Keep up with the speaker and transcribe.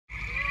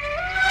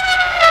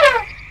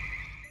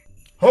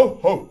Ho,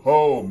 ho,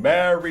 ho!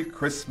 Merry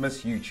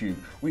Christmas, YouTube.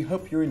 We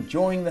hope you're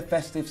enjoying the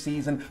festive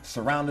season,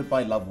 surrounded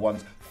by loved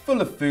ones,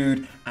 full of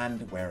food,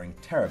 and wearing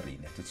terribly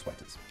knitted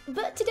sweaters.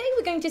 But today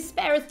we're going to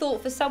spare a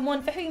thought for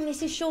someone for whom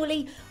this is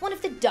surely one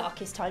of the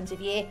darkest times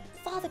of year,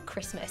 Father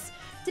Christmas.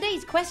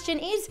 Today's question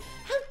is,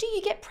 how do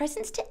you get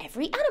presents to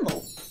every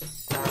animal?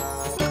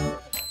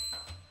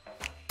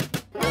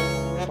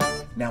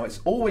 Now,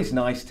 it's always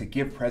nice to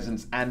give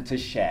presents and to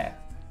share.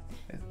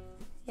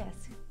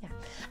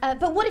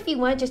 But what if you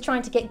weren't just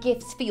trying to get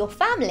gifts for your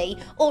family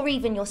or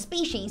even your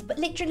species, but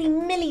literally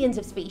millions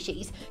of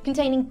species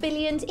containing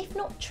billions, if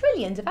not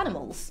trillions of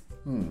animals?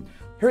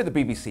 Here at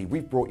the BBC,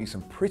 we've brought you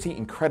some pretty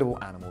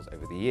incredible animals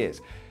over the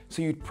years,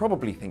 so you'd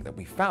probably think that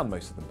we found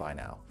most of them by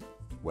now.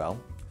 Well,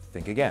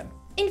 think again.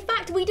 In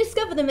fact, we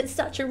discover them at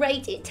such a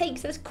rate, it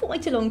takes us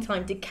quite a long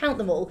time to count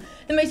them all.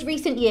 The most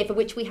recent year for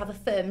which we have a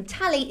firm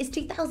tally is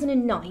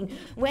 2009,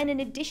 when an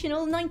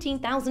additional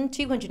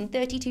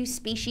 19,232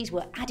 species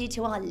were added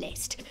to our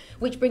list,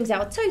 which brings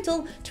our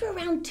total to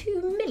around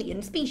 2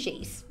 million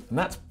species. And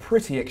that's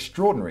pretty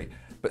extraordinary,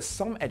 but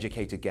some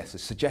educated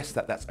guesses suggest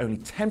that that's only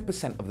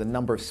 10% of the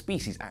number of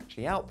species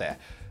actually out there.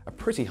 A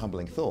pretty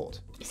humbling thought.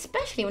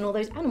 Especially when all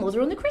those animals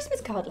are on the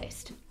Christmas card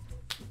list.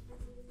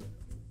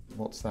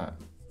 What's that?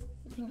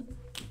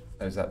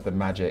 Oh, is that the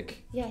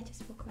magic? Yeah,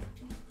 just walk away.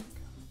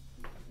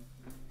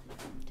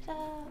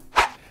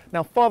 Ta-da!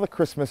 Now, Father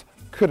Christmas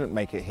couldn't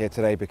make it here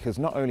today because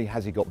not only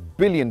has he got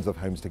billions of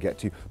homes to get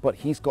to, but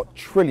he's got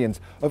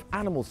trillions of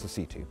animals to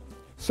see to.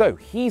 So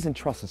he's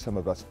entrusted some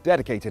of us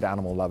dedicated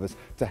animal lovers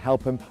to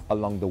help him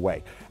along the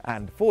way.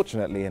 And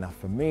fortunately enough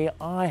for me,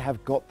 I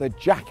have got the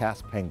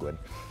jackass penguin.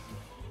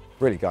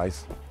 Really,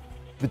 guys,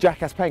 the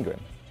jackass penguin.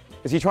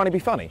 Is he trying to be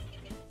funny?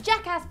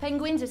 Jackass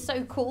penguins are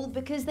so called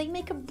because they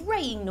make a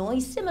braying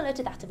noise similar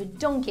to that of a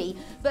donkey,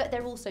 but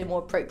they're also more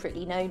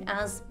appropriately known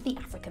as the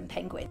African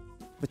penguin.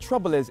 The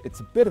trouble is, it's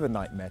a bit of a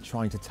nightmare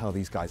trying to tell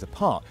these guys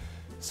apart.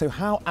 So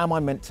how am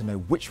I meant to know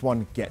which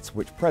one gets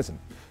which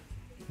present?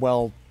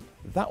 Well,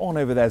 that one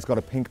over there's got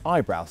a pink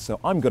eyebrow, so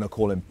I'm going to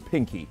call him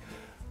Pinky.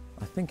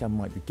 I think I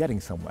might be getting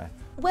somewhere.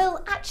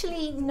 Well,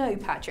 actually, no,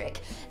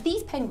 Patrick.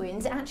 These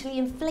penguins actually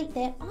inflate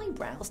their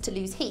eyebrows to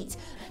lose heat.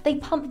 They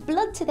pump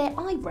blood to their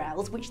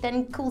eyebrows, which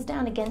then cools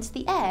down against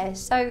the air,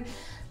 so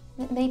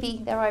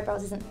maybe their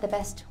eyebrows isn't the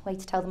best way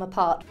to tell them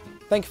apart.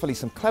 Thankfully,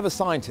 some clever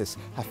scientists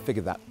have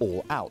figured that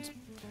all out.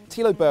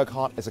 Thilo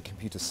Berghardt is a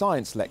computer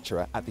science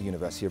lecturer at the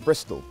University of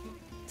Bristol.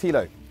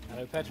 Thilo.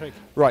 Hello, Patrick.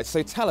 Right,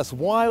 so tell us,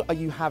 why are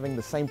you having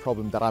the same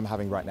problem that I'm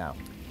having right now?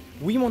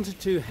 We wanted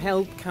to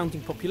help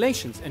counting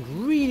populations, and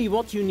really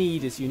what you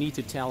need is you need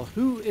to tell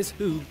who is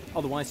who,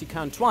 otherwise you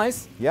count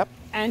twice. Yep.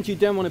 And you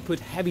don't want to put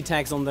heavy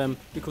tags on them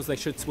because they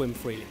should swim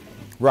freely.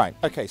 Right,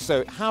 okay,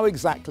 so how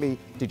exactly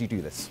did you do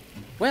this?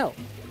 Well,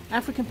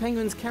 African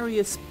penguins carry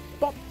a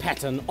spot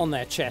pattern on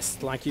their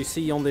chest, like you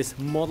see on this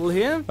model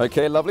here.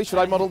 Okay, lovely. Should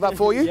I model that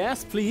for you?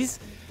 Yes, please.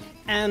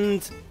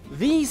 And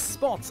these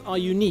spots are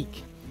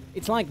unique.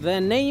 It's like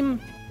their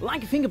name,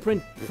 like a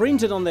fingerprint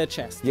printed on their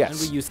chest. Yes. And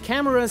we use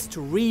cameras to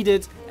read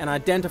it and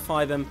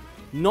identify them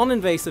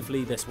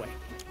non-invasively this way.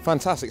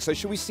 Fantastic. So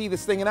should we see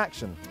this thing in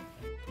action?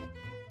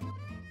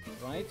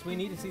 Right, we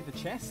need to see the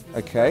chest. This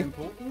okay. is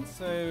very important.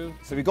 So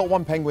we've got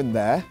one penguin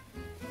there.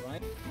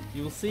 Right.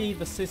 You will see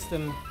the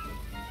system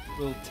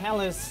will tell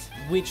us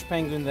which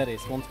penguin that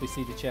is once we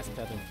see the chest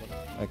pattern for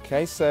it.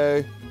 Okay,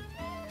 so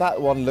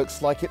that one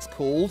looks like it's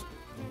called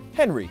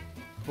Henry.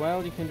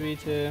 Well, you can read,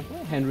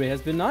 well, Henry has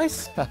been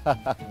nice.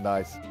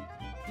 Nice.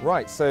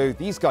 Right, so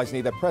these guys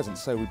need their presents,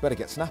 so we better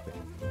get snapping.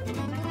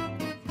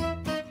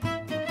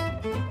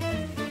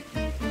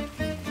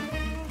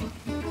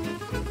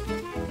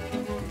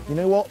 You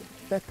know what?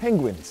 They're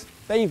penguins.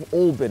 They've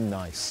all been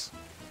nice.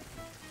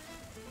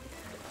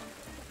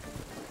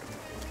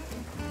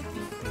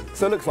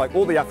 So it looks like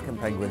all the African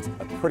penguins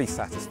are pretty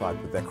satisfied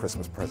with their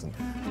Christmas present.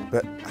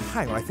 But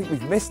hang on, I think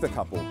we've missed a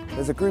couple.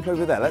 There's a group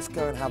over there. Let's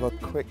go and have a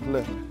quick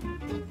look.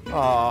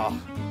 Ah,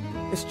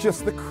 it's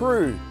just the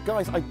crew.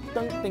 Guys, I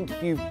don't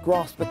think you've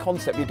grasped the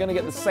concept. You're going to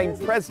get the same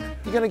present.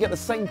 You're going to get the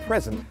same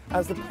present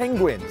as the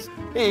penguins.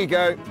 Here you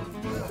go.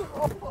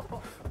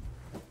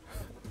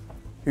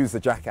 Who's the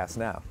jackass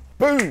now?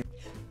 Boom!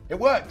 It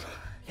worked.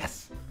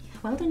 Yes.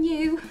 Well done,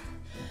 you.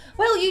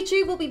 Well,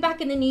 YouTube will be back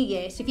in the new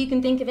year, so if you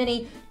can think of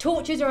any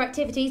tortures or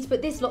activities to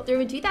put this lot through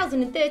in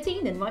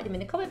 2013, then write them in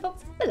the comment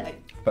box below.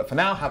 But for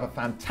now, have a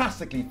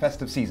fantastically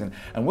festive season,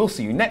 and we'll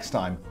see you next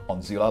time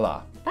on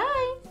Zulala.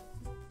 Bye.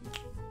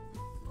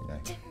 No,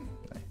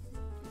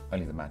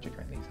 only the magic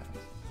in these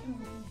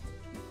hands.